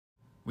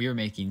We are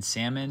making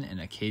salmon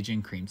and a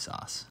Cajun cream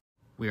sauce.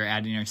 We are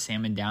adding our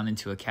salmon down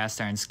into a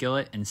cast iron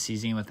skillet and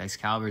seasoning with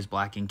Excalibur's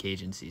Blackened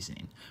Cajun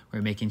seasoning.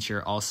 We're making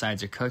sure all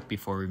sides are cooked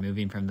before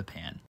removing from the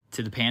pan.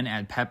 To the pan,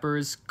 add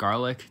peppers,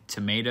 garlic,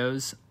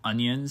 tomatoes,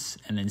 onions,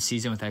 and then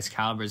season with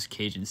Excalibur's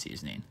Cajun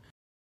seasoning.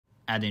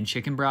 Add in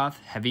chicken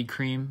broth, heavy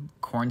cream,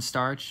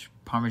 cornstarch,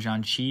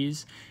 Parmesan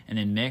cheese, and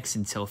then mix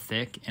until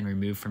thick and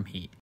remove from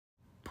heat.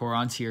 Pour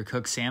onto your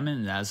cooked salmon,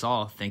 and that is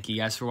all. Thank you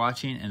guys for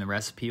watching, and the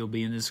recipe will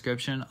be in the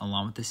description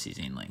along with the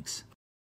seasoning links.